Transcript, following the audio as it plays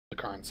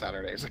car on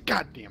Saturday. He's like,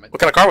 God damn it. What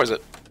kind of car was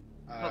it?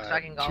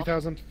 Volkswagen Golf.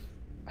 2000.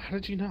 How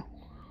did you know?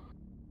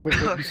 Wait,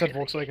 you said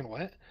Volkswagen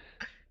what?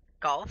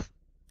 Golf?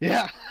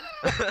 Yeah.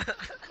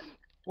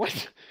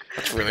 What?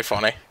 That's really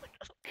funny.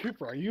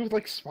 Cooper, are you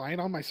like spying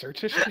on my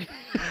search history?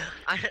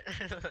 I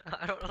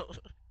don't know.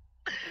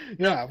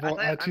 Yeah, I'm pretty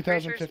sure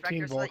 2015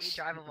 Spectre let you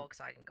drive a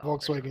Volkswagen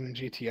Golf. Volkswagen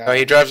GTI. Oh,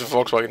 he drives a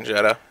Volkswagen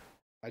Jetta.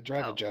 I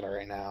drive Oh. a Jetta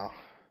right now.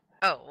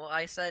 Oh, well,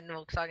 I said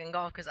Volkswagen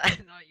Golf because I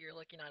thought you were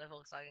looking at a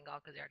Volkswagen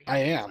Golf because you already I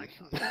have am. a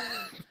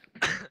Volkswagen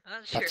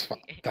Golf.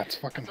 That's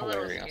fucking That's a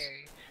little hilarious.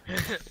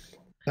 scary.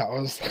 That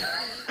was.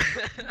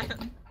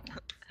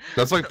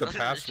 That's like the I was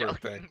password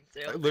joking, thing.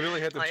 too. I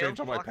literally had to I am change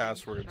all my fucking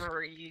passwords.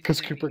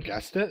 Because Cooper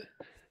guessed it?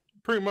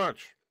 Pretty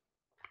much.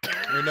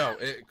 Or no,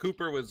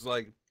 Cooper was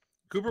like,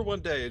 Cooper one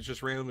day is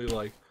just randomly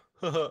like,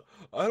 haha,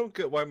 I don't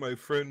get why my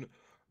friend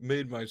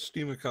made my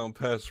Steam account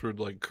password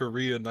like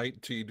Korea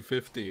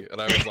 1950.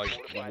 And I was like,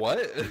 what?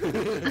 Is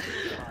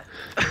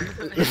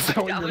that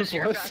what That yours was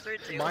your was? password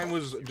too? Mine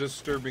was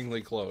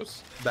disturbingly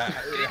close. That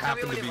Can you it tell me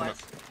happened what to it be my...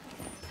 was?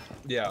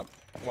 Yeah,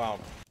 wow.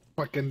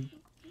 Fucking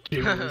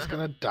Jalen is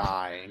gonna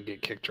die and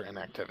get kicked for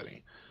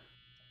inactivity.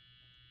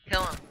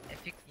 Kill him.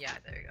 If you... Yeah,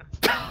 there you go.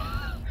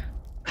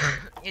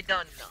 You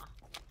don't know.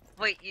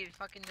 Wait, you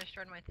fucking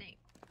destroyed my thing.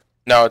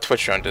 No,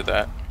 Twitch drone did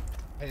that.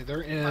 Hey,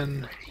 they're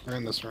in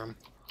this room.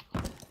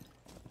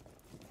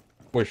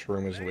 Which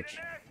room is which?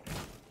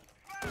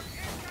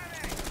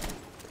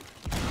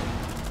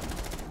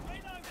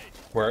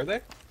 Where are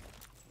they?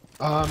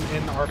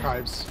 In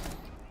archives.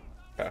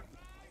 Okay.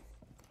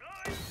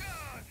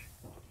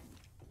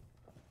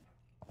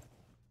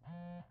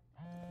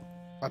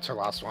 That's our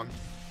last one.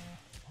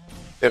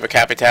 They have a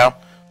Capitao.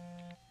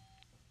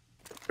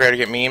 Prepare to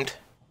get memed.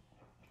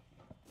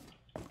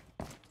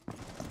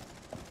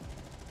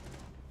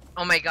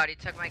 Oh my god, he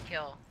took my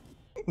kill.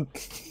 You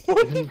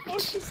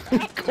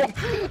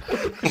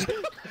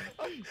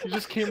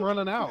just came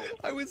running out.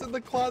 I was in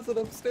the closet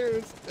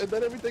upstairs, and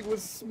then everything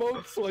was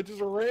smoke, so I just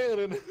ran,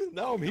 and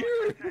now I'm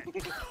here.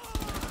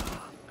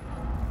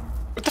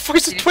 What the fuck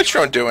is the Twitch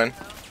drone doing?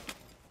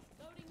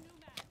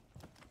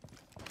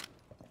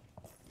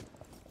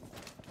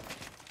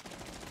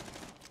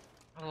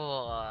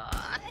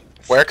 What?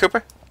 Where,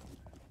 Cooper?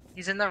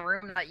 He's in the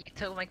room that you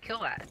took my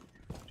kill at.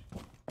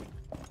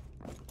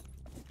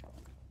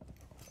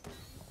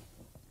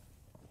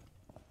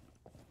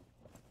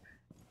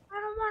 I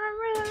don't wanna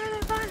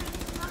really find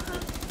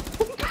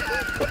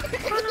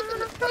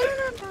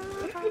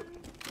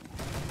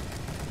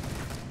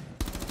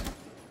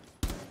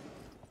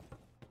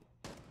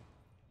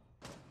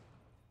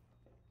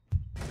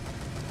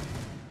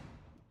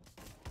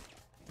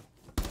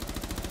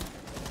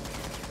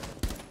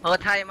Hold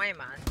tight, my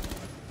man.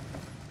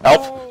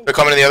 Help! They're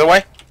coming in the other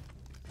way?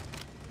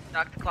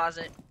 Duck the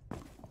closet.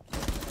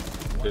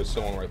 There's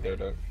someone right there,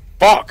 Doug.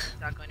 Fuck!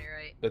 Duck on your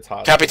right. It's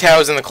hot. Capitao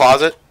is in the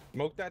closet.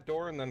 Smoke that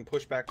door and then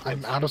push back.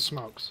 I'm out of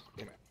smokes.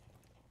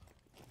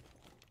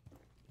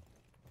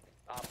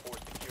 Op 4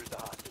 secured the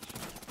hostage.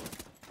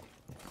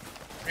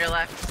 On your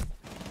left.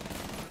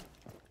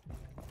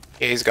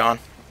 Yeah, he's gone.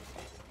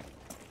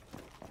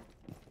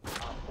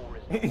 Op 4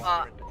 is no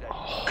longer in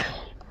possession.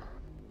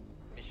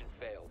 Mission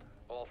failed.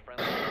 All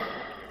friendly.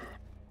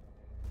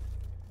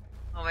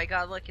 Oh my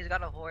god, look, he's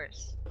got a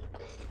horse.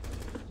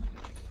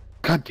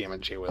 God damn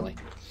it, Jay Willie.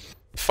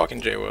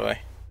 Fucking Jay Willie.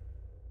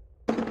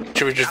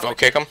 Should we just I vote was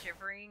kick him?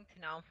 Shivering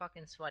to now I'm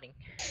fucking sweating.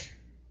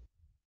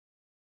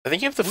 I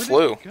think you have the Where did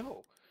flu. it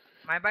go?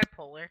 Am I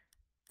bipolar?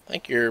 I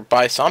think you're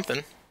by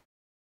something.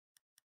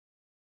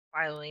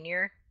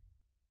 Bilinear?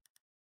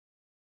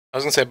 I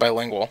was gonna say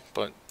bilingual,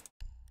 but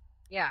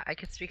Yeah, I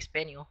could speak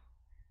Spaniel.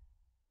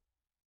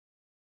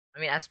 I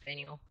mean,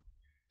 Espanol.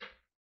 should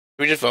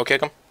we just vote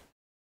kick him?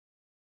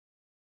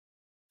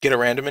 Get a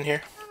random in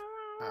here?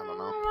 I don't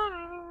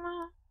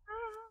know.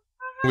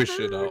 We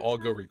should all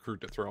go recruit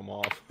to throw him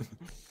off.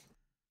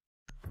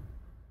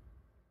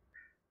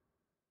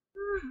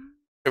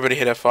 Everybody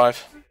hit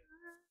F5.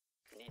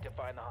 Need to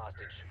find the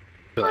hostage.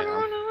 Really,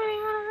 no.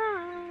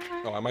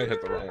 Oh, I might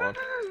hit the wrong one.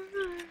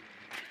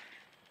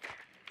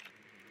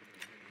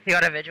 You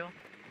got a vigil?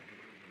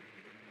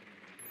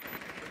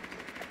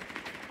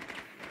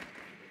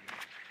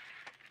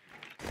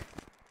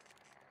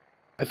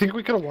 I think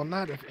we could have won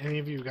that if any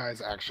of you guys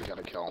actually got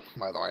a kill,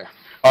 by the way.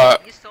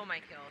 You stole my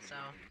kill, so.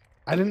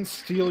 I didn't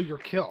steal your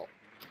kill.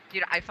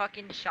 Dude, I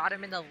fucking shot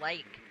him in the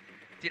leg.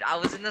 Dude, I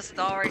was in the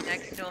stall right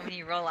next to him and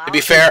he rolled out.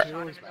 be fair, I shot him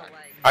in the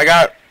leg. I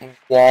got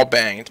wall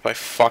banged by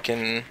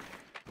fucking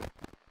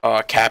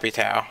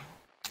Capitao.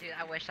 Dude,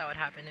 I wish that would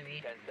happen to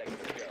me. 10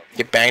 seconds to go.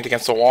 Get banged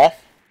against the wall.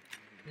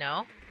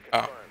 No? Oh.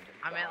 Confirmed.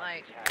 I meant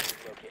like, Hostage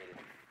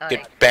located.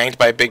 Get banged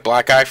by a big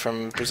black guy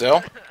from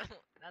Brazil.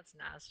 That's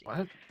nasty. What?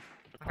 I'm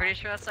pretty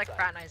sure that's like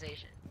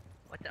fraternization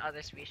with the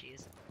other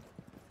species.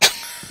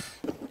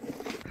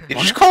 Did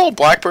you just call a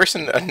black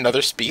person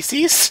another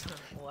species?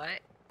 What?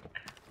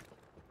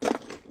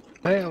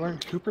 Hey, I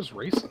learned Cooper's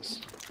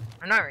racist.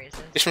 I'm not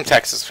racist. He's from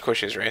Texas, of course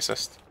she's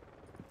racist.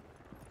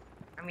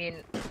 I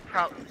mean,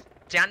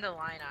 down the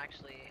line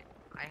actually,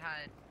 I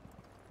had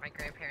my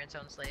grandparents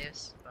owned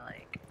slaves, but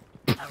like.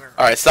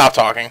 Alright, stop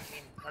talking.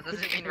 That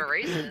doesn't mean we're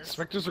racist.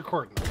 Spectre's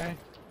recording, okay?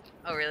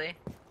 Oh really?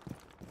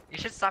 You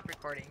should stop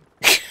recording.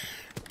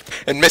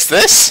 And miss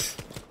this?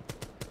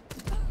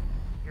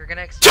 You're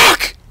gonna.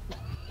 Duck!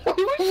 What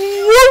were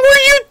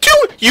you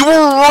doing? You were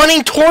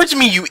running towards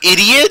me, you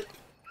idiot!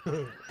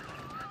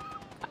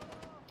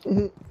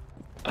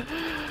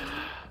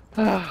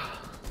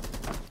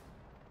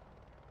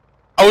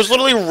 I was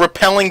literally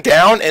rappelling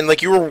down, and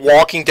like you were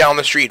walking down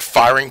the street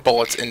firing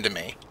bullets into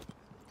me.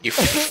 You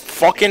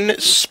fucking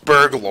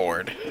Spurg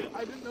Lord.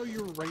 I didn't know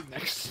you were right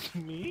next to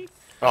me.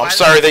 Well, I'm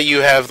sorry that you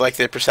have like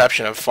the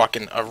perception of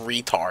fucking a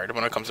retard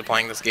when it comes to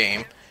playing this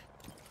game.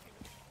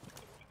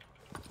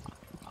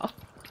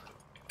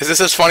 Is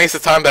this as funny as the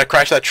time that I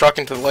crashed that truck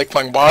into the lake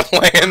playing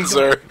Wildlands,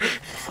 or?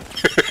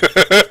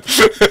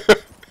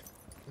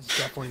 It's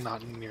definitely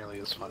not nearly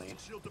as funny.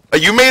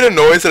 You made a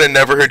noise that I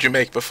never heard you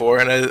make before,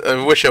 and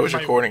I wish I was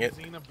recording it.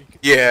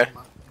 Yeah.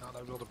 Not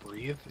able to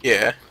breathe.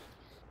 Yeah.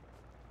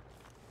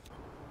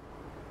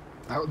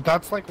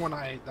 That's like when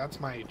that's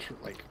my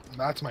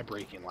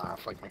breaking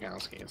laugh, like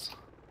Mikowski's.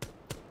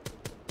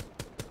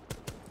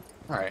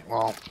 Alright,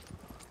 well,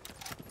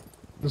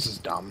 this is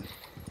dumb.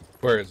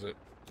 Where is it?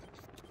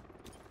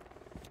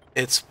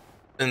 It's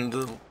in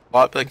the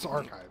lobby. Like, It's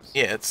archives.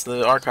 yeah, it's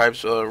the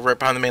archives right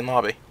behind the main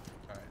lobby.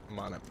 Alright, I'm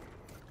on it.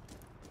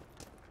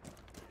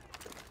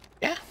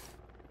 Yeah.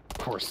 Of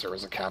course there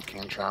was a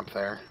Kapkan trap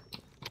there.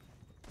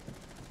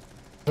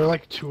 There are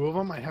like 2 of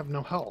them, I have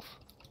no health.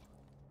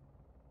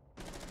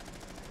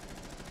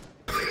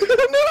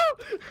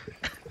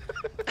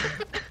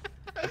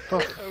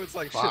 I was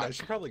like, shit, fuck? I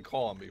should probably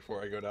call him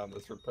before I go down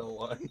this rappel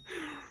line.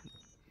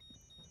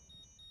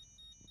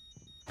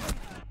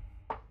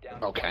 Down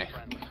to Okay. one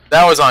friendly.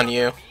 That was on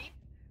you.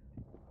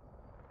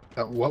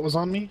 What was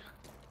on me?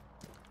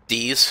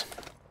 D's.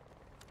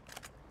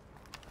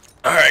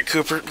 Alright,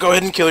 Cooper, go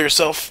ahead and kill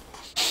yourself.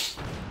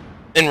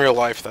 In real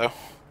life, though.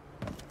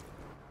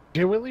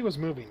 Jay Whitley was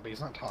moving, but he's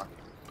not talking.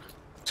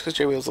 It's because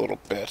Jay Wheel's a little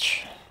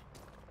bitch.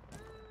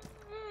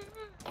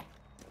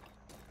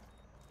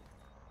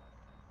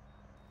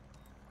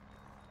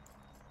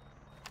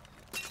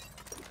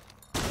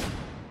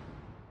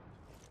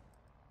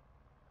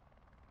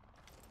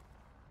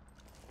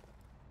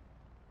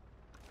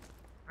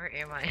 Where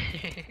am I?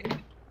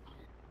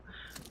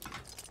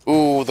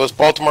 Ooh, those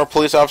Baltimore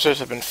police officers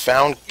have been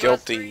found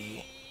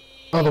guilty.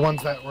 Oh, the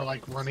ones that were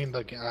like running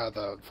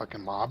the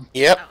fucking mob.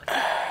 Yep.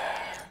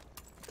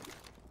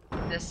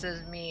 This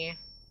is me.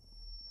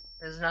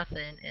 There's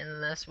nothing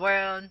in this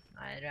world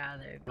I'd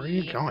rather be. Where are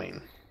you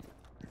going?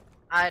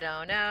 I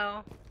don't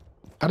know.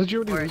 How did you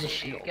already Where lose a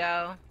did you shield?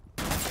 go?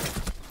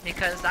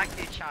 Because that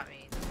dude shot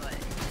me, but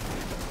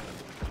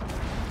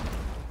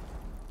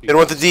Hit him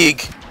with the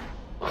dig.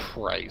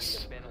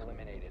 Christ. Been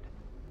eliminated.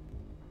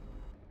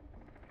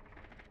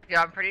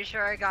 yeah, I'm pretty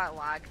sure I got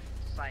lag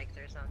spiked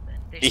or something.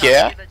 They shot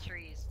Yeah? me through the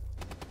trees.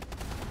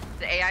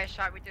 The AI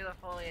shot me through the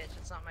foliage.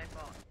 It's not my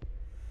fault.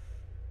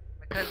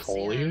 I couldn't see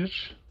them.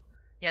 Foliage?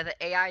 Yeah, the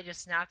AI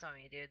just snapped on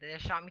me, dude. They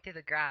just shot me through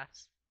the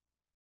grass.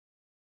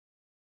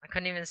 I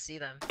couldn't even see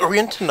them. Are we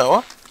into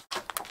Noah?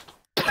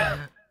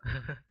 I'm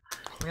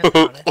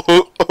gonna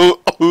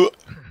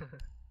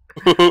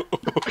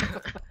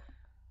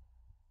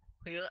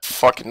be honest.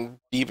 Fucking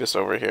Beavis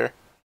over here.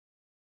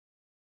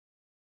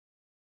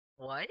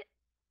 What?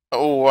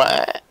 Oh,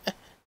 what?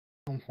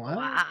 What?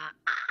 Wow.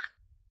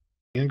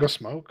 You gonna go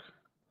smoke?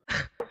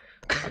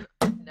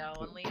 No,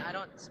 only I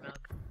don't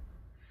smoke.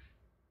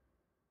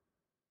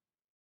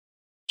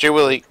 Jay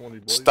Willie, 20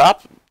 boys.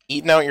 stop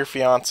eating out your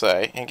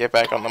fiance and get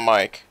back on the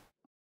mic.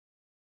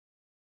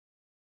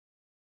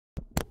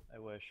 I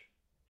wish.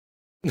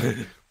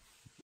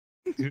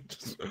 You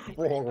just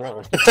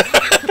roll.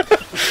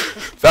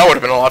 That would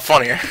have been a lot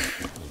funnier.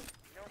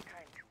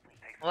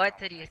 What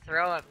did you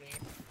throw at me?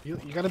 You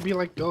gotta be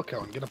like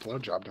Bilko and get a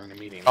blowjob during a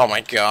meeting. Oh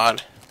my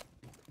god.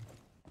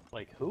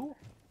 Like who?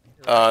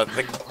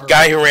 The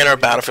guy who ran our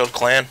Battlefield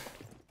clan.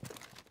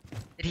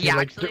 Did he He's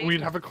like, actually?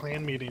 we'd have a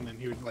clan meeting and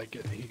he would like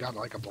he got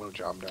like a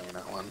blowjob during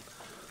that one.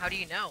 How do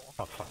you know?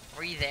 Oh fuck.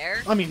 Were you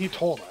there? I mean, he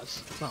told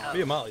us. It's not Oh. Me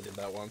and Molly did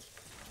that once.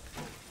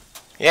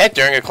 Yeah,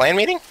 during a clan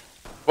meeting?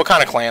 What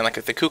kind of clan?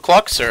 Like the Ku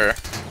Klux or?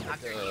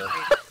 After you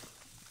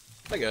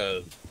Like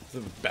a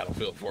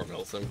Battlefield 4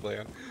 Milsim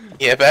clan.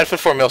 Yeah, Battlefield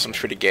 4 Milsom's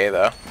pretty gay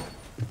though.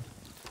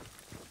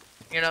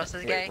 You know, this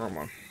is gay. Wrong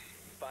one.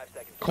 5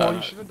 seconds. Cole,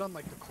 you should have done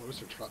like the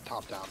closer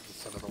top down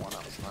instead of the one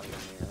that was not even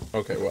near.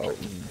 Okay, well,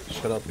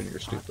 shut up and you're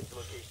stupid.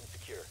 Location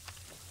secure.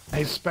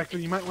 Hey, Spectre,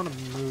 you might want to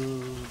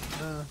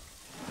move.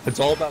 It's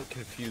all about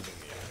confusing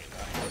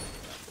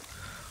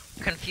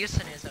me.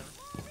 Confucianism.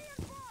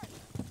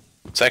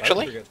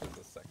 Sexually? I forget there's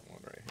the second one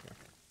right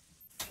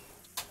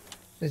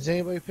here. Is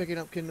anybody picking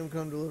up Kingdom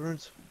Come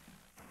Deliverance?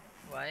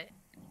 What?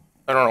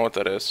 I don't know what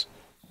that is.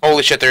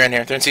 Holy shit, they're in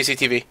here. They're in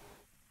CCTV.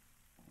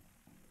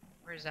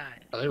 Where's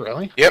that? Are they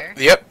really? Yep, Where?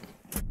 yep.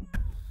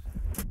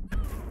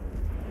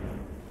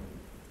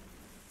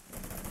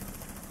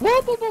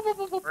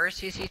 Where's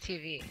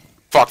CCTV?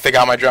 Fuck, they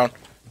got my drone.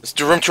 It's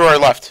the room to our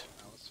left.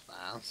 That was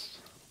fast.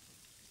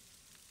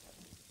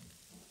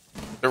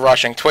 They're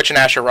rushing. Twitch and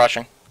Ash are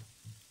rushing.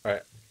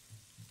 Alright.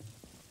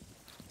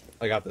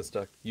 I got this,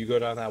 Duck. You go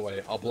down that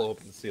way. I'll blow up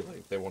the ceiling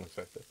if they won't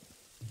affect it.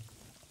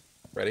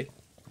 Ready?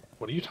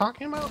 What are you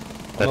talking about?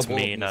 That's blow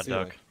me, up the not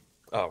ceiling. Duck.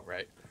 Oh,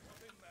 right.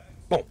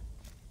 Boom.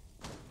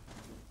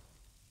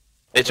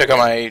 They took out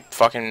my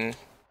fucking...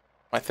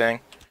 my thing.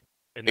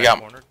 In You that got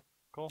him. corner?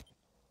 Cool.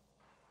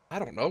 I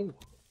don't know.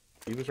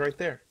 He was right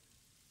there.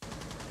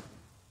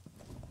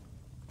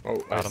 Oh,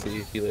 I Got him.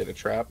 see. He laid a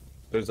trap.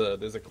 There's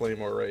a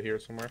claymore right here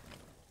somewhere.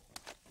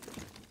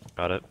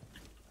 Got it.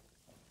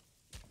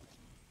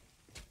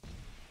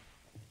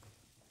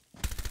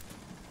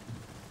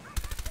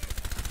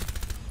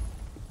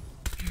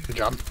 Good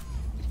job.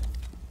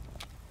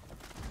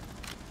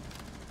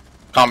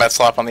 Combat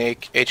slap on the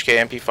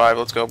HK MP5.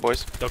 Let's go,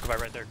 boys. Dokkaebi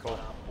right there, cool.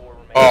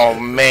 Oh,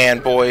 man,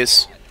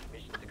 boys.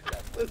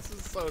 This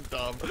is so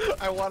dumb.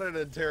 I wanted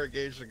an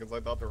interrogation because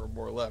I thought there were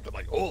more left. I'm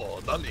like, oh,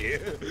 Dundee.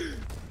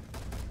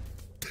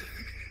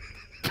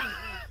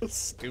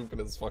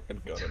 Stupidest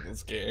fucking gun in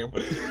this game.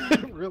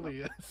 It really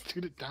is.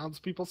 Dude, it downs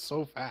people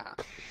so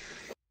fast.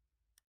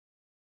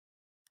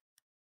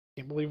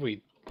 Can't believe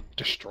we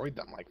destroyed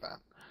them like that.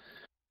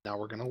 Now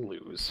we're gonna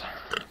lose.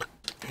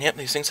 Yep,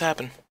 these things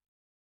happen.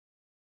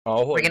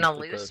 Oh, We're gonna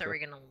lose, or we're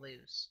gonna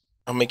lose?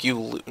 I'll make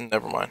you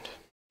never mind.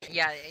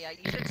 Yeah,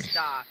 you should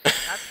stop.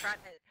 That's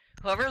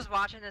whoever's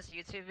watching this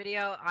YouTube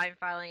video, I'm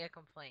filing a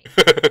complaint.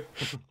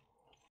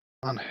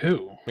 On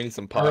who? We need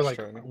some Or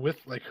posture. like with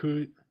like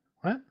who?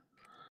 What?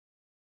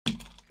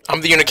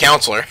 I'm the unit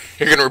counselor.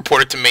 You're gonna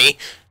report it to me?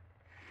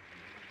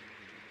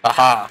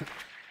 Aha.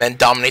 Then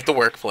dominate the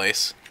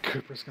workplace.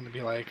 Cooper's gonna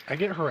be like, I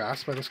get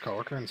harassed by this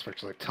coworker, and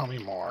Inspector's like, tell me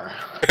more.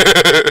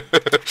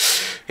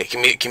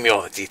 Hey, give me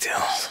all the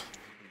details.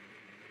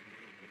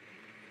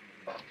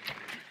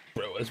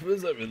 Bro, I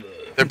suppose I'm in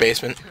the... Their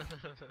basement.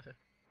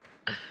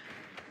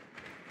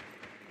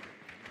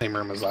 Same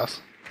room as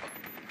us.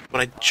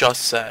 What I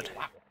just said.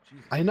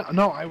 I know.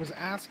 No, I was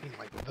asking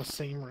like the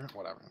same room.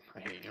 Whatever. I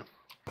hate you.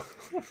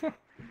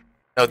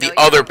 No, the No, you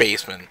other don't.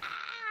 basement.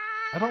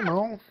 I don't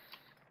know.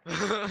 10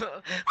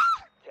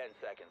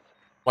 seconds.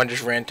 One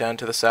just ran down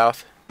to the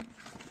south.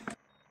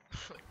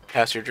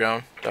 Pass your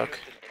drone, Duck.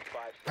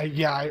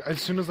 As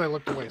soon as I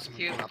looked away, someone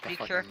Dude, came out the be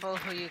fucking... careful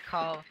who you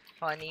call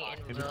funny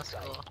in middle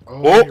school. Oh,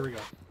 Whoa. here we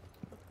go.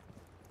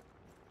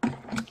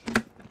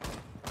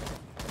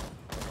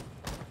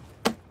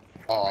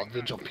 Oh,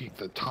 Vigil peeked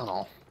the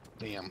tunnel.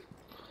 Damn.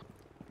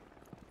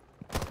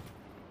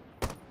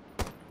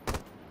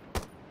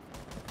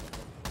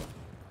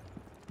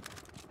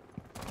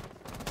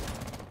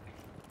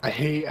 I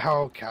hate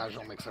how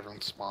casual makes everyone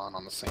spawn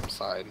on the same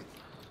side.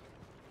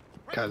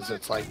 Because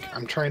it's like,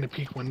 I'm trying to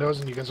peek windows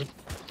and you guys are...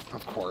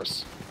 Of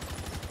course.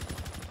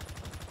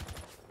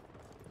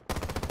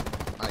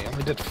 I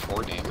only did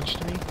 4 damage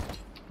to me.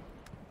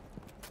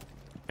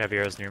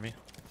 Javier's near me.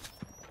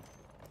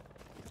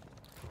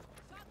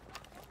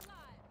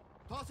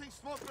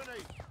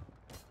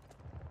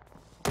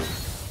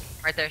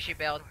 Right there, she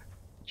bailed.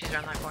 She's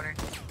around that corner.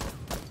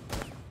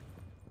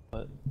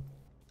 What?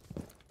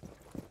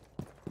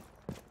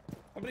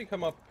 Somebody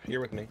come up here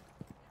with me.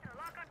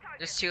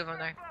 There's 2 of them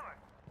there.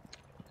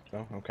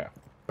 No? Okay.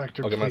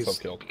 Vector, I'll get please myself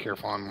killed. be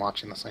careful. I'm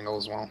watching this angle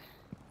as well.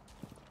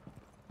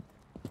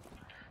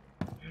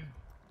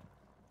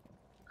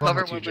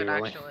 Whoever with you, Woodland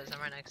Julie. Actual is, I'm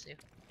right next to you.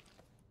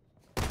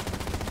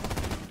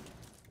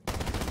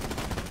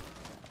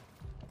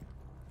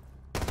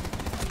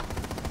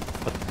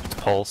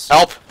 Pulse.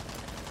 Help!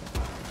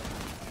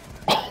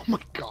 Oh my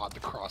god,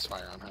 the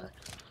crossfire on her.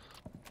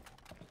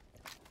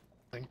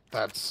 I think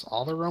that's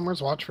all the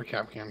roamers. Watch for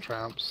Capcan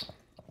traps.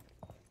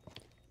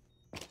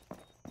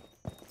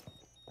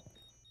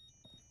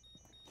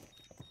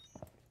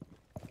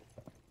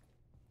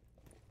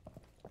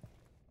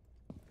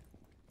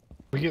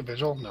 We get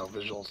visual? No,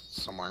 visual's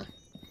somewhere.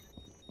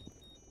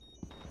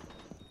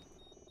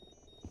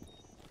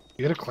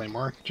 You get a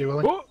claymore,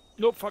 Julie? Oh,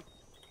 no, fuck.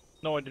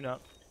 No, I do not.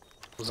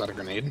 Was that a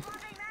grenade?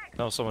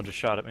 No, someone just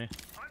shot at me.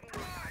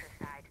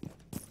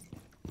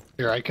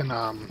 Here, I can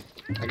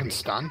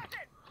stun.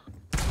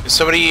 Does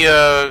somebody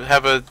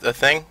have a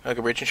thing? Like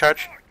a breaching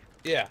charge?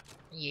 Yeah.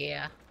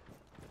 Yeah.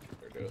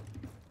 There, do it.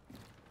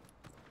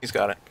 He's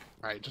got it.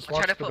 Alright, just I'll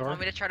watch try the to put. door.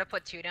 Want me to try to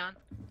put 2 down?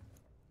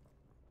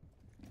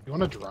 You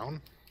want a drone?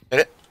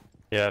 Hit it?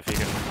 Yeah, if you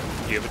can.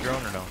 Do you have a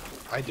drone or no?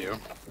 I do.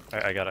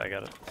 I got it, I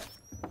got it.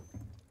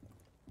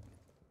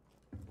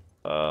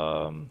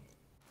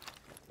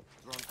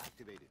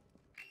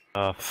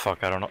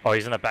 Fuck, I don't know. Oh,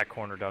 he's in that back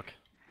corner, Duck.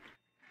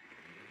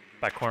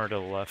 Back corner to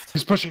the left.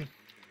 He's pushing.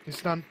 He's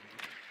stunned.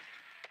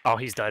 Oh,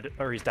 he's dead.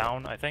 Or he's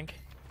down, I think.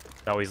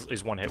 No,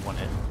 he's one hit.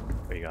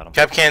 Oh, you got him.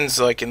 Capcan's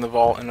like in the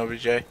vault in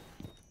OBJ.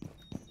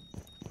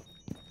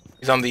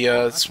 He's on the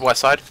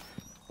west side.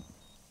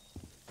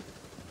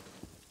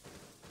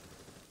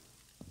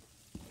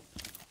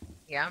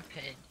 Yeah, I'm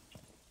pinned.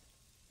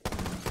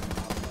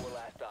 4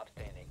 last stop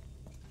standing.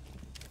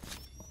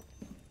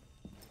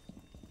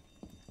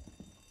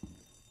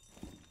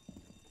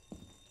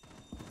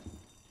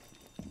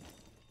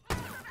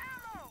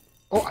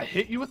 Oh, I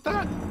hit you with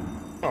that?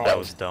 Oh, That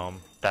was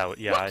dumb. That was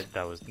yeah. What?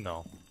 That was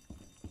no.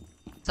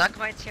 Suck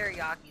my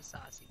teriyaki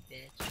sauce, you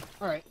bitch.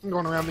 Alright, I'm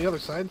going around the other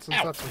side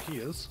since that's where he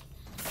is.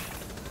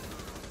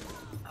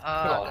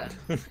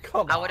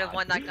 Come I would have on.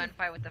 won that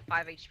gunfight with the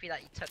 5 HP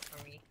that you took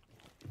from me.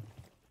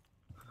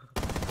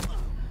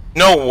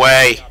 No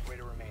way.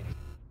 Operator remaining.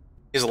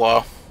 He's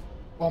low.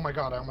 Oh my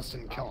god, I almost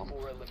didn't kill Op him.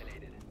 4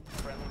 eliminated.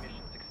 Friendly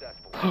mission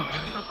successful.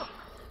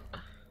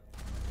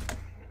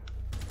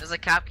 There's a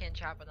Kapkan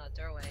trap in that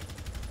doorway.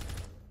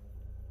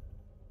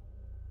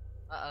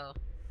 Uh-oh.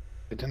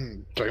 It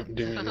didn't do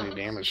any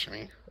damage to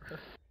me.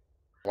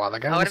 Wow,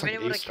 that guy I would almost have been like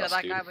able to ace kill us,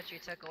 that dude. guy, but you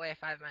took away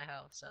 5 of my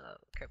health, so that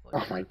crippled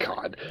Oh my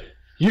god.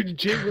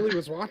 Jay really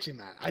was watching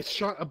that. I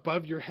shot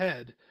above your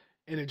head,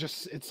 and it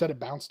said it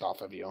bounced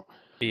off of you.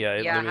 Yeah,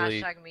 it Yeah,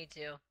 literally. hashtag me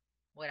too.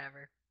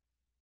 Whatever.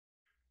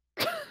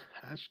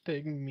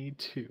 Hashtag me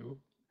too.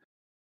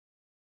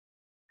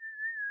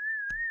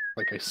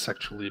 Like I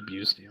sexually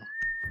abused you.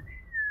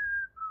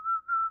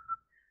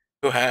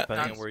 Who had?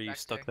 Depending on where you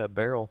stuck that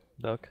barrel,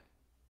 Duck.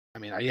 I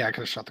mean, yeah, I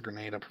could have shot the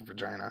grenade up her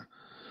vagina.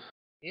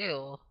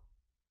 Ew.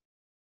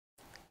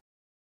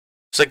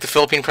 It's like the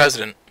Philippine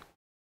president.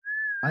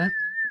 What?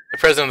 The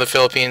president of the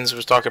Philippines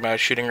was talking about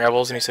shooting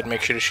rebels, and he said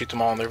make sure to shoot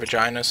them all in their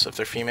vaginas if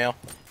they're female.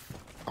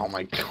 Oh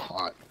my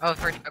god. Oh,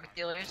 for drug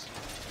dealers?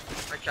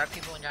 Or drug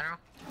people in general?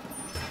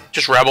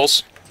 Just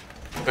rebels.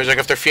 He was like,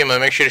 if they're female,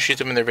 make sure to shoot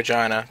them in their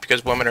vagina,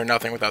 because women are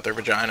nothing without their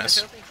The vaginas.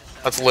 Philippines is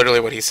so That's bad. literally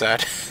what he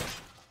said.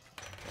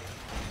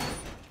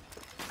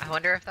 I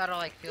wonder if that'll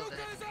like feel good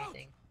or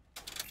anything.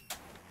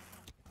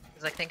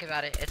 Cause like think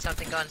about it, it's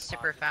something going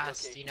super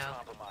fast, you know.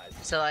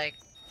 Compromised. So like,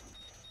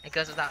 it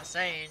goes without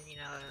saying, you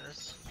know.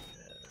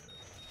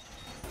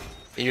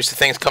 You used to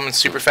things coming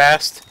super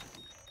fast.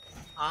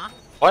 Huh?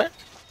 What?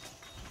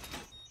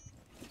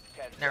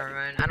 10 Never seconds.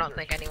 mind. I don't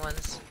think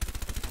anyone's.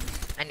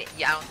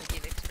 Yeah, I don't think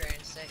you've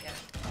experienced it yet.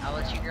 I'll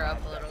let you grow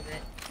up a little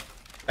bit.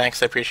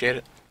 Thanks, I appreciate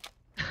it.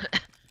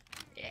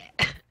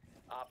 Yeah.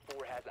 Op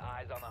 4 has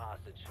eyes on the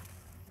hostage.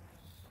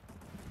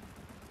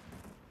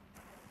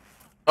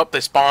 Oh, they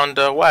spawned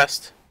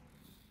west.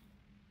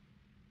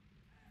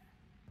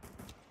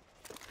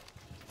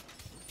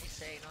 You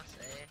say, no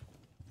say.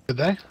 Did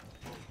they?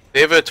 They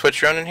have a Twitch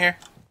drone in here?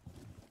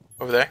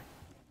 Over there?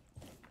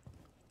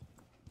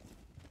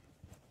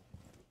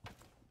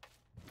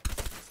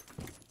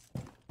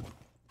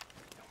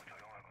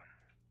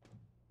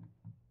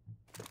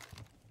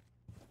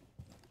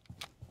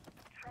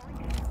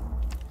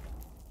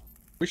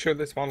 We sure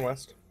they spawn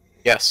west?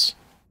 Yes.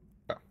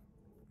 Oh.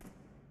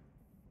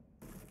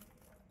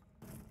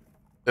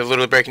 They're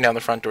literally breaking down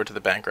the front door to the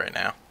bank right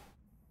now.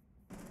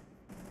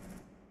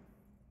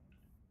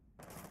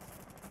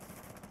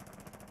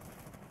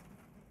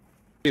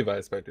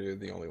 Levi Spectre, you're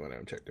the only one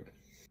I'm checked.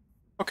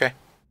 Okay.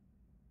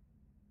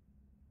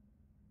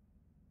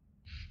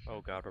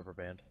 Oh god, rubber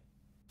band.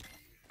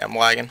 I'm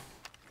lagging.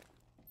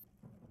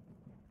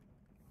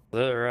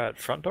 They're at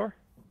front door?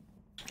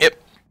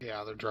 Yep.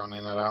 Yeah, they're droning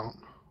it out.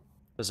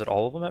 Is it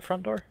all of them at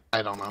front door?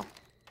 I don't know.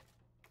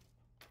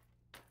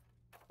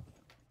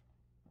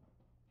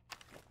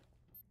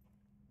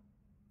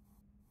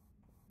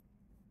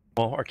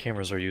 Well, our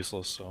cameras are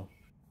useless, so.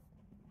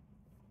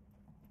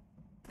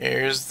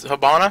 Here's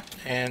Habana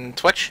and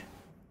Twitch.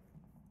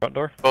 Front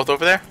door? Both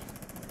over there.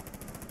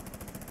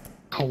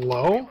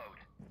 Hello?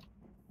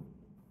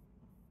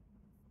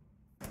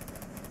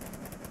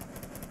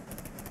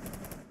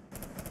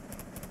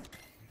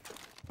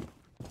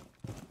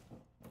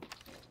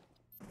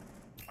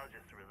 I'll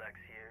just relax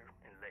here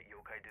and let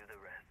Yokai do the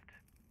rest.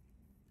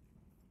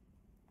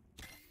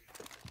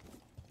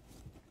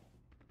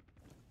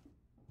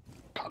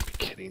 Gotta be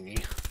kidding me.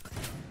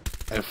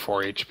 I have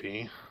 4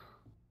 HP.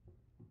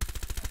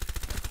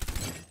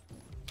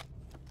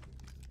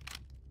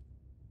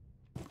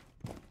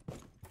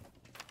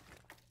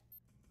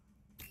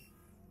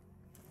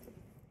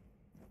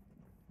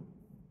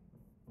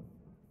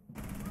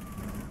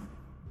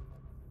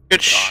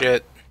 Good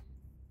shit.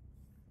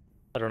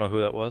 I don't know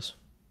who that was.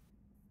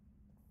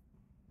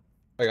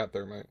 I got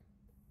thermite.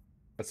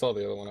 I saw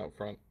the other one out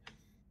front.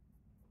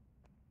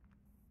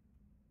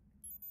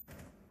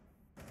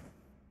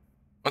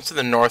 What's to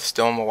the north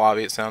still in the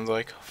lobby, it sounds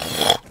like.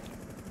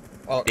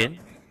 Oh, In?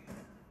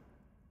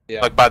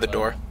 yeah. Like by the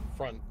door.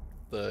 Front.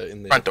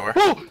 In the Front door.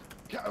 Oh!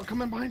 Yeah,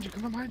 come in behind you,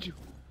 come in behind you.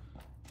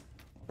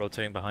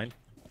 Rotating behind?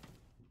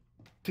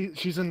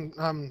 She's in,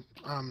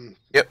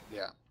 Yep.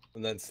 yeah.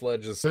 And then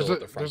Sledge is still at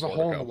the front. There's a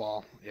hole in the portico.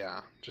 wall.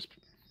 Yeah, just,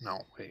 no,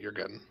 wait, you're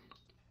good.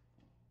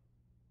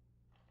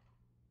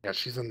 Yeah,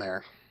 she's in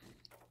there.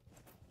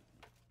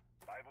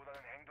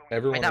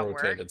 Everyone Wait, that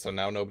worked? rotated, so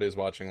now nobody's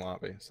watching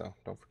lobby, so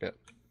don't forget.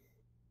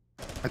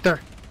 Right there.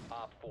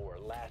 Op 4,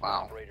 last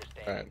Wow. operator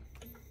standing.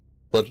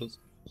 Alright.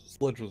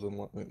 Sledge was in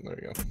lobby. There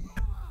you go.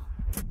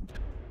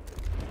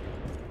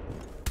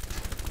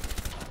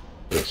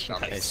 Nice.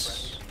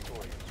 Victorious.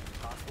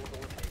 Hostiles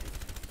eliminated.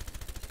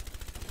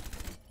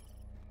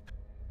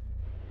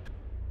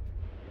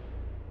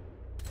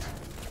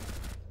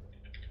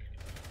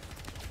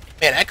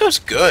 Man, Echo's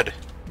good.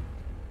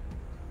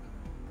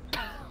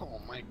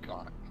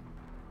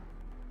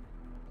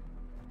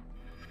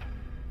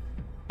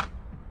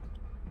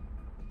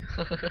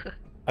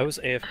 I was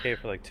AFK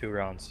for like 2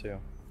 rounds too.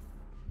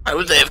 I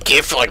was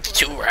AFK for like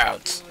 2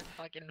 rounds.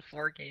 Fucking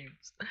 4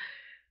 games.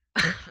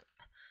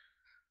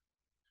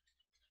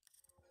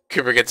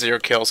 Cooper gets 0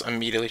 kills,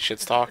 immediately shit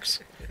stalks.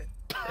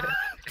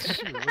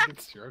 Shoot, look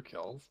at 0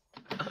 kills.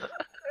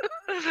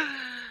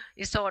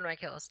 You stole one of my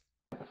kills.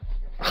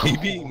 Me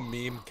being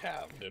meme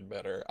Cav did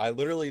better. I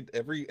literally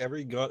every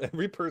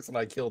person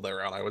I killed that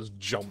round, I was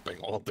jumping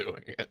while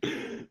doing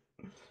it.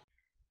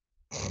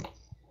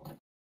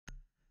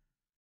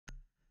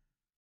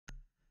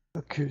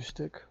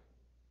 Acoustic.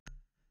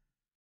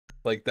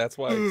 Like that's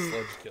why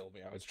Sludge killed me.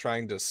 I was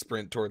trying to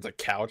sprint towards a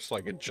couch so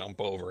I could jump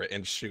over it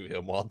and shoot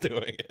him while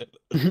doing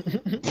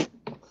it.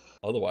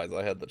 Otherwise,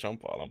 I had the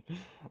jump on him.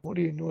 What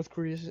are you, North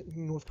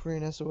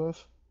Korean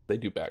SOF? They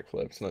do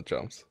backflips, not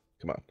jumps.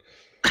 Come on.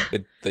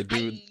 They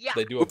do Hi-ya!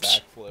 they do a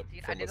backflip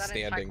Dude, I from did a that in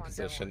standing Taekwondo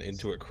position once.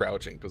 into a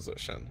crouching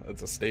position.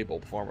 It's a stable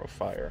form of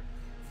fire.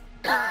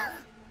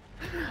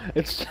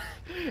 It's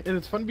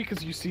fun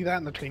because you see that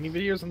in the training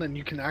videos, and then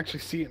you can actually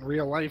see it in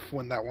real life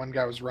when that one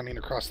guy was running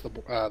across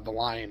the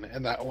line,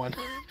 and that one,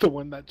 the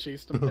one that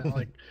chased him, that,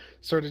 like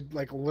started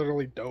like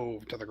literally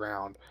dove to the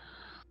ground.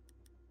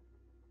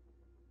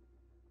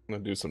 I'm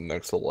gonna do some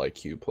Nexel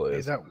IQ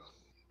plays.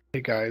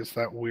 Hey guys,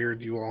 that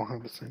weird you all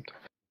have the same time.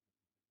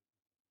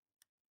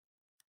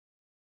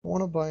 I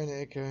want to buy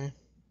an AK.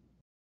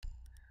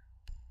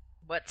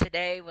 But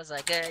today was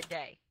a good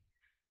day.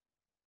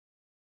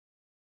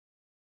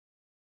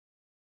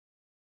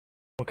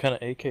 What kind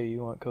of AK you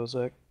want,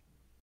 Kozak?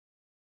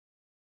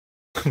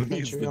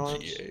 He's Century the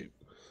Arms. G8.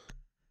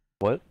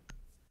 What?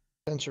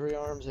 Century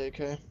Arms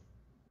AK.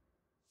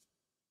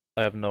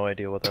 I have no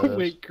idea what that is.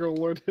 Wait, girl,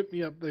 Lord, hit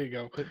me up. There you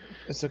go.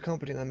 It's a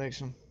company that makes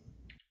them.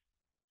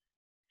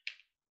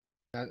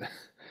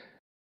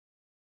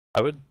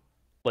 I would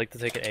like to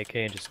take an AK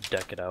and just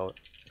deck it out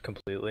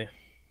completely.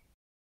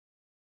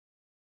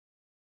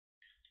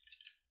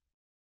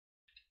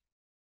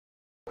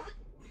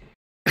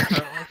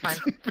 Fine.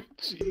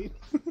 Jeez.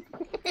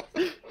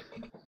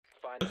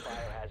 Find the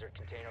biohazard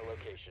container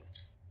location.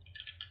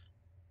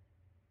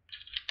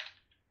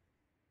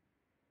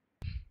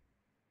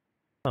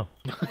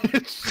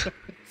 It's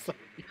so-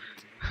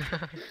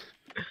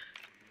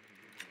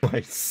 My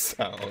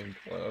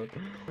SoundCloud.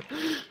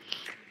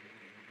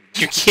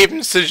 You gave him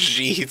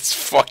Sajid's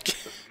fucking.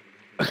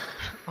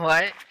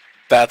 What?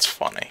 That's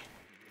funny.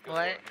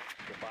 What?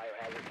 The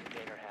biohazard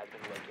container has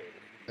been located.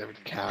 David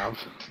Cav.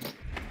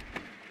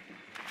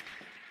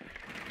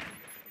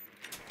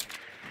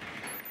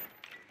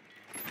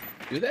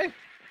 Do they?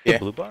 Yeah.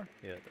 Blue bar?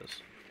 Yeah, it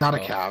is. Not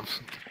a Oh. Cav.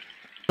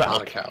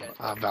 Not a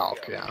Cav.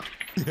 Valk, yeah.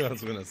 I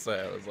was gonna say.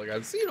 I was like,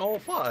 I've seen all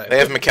 5. They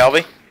have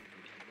McKelvey?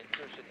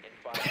 Insertion in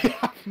 5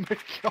 seconds.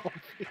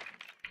 McKelvey.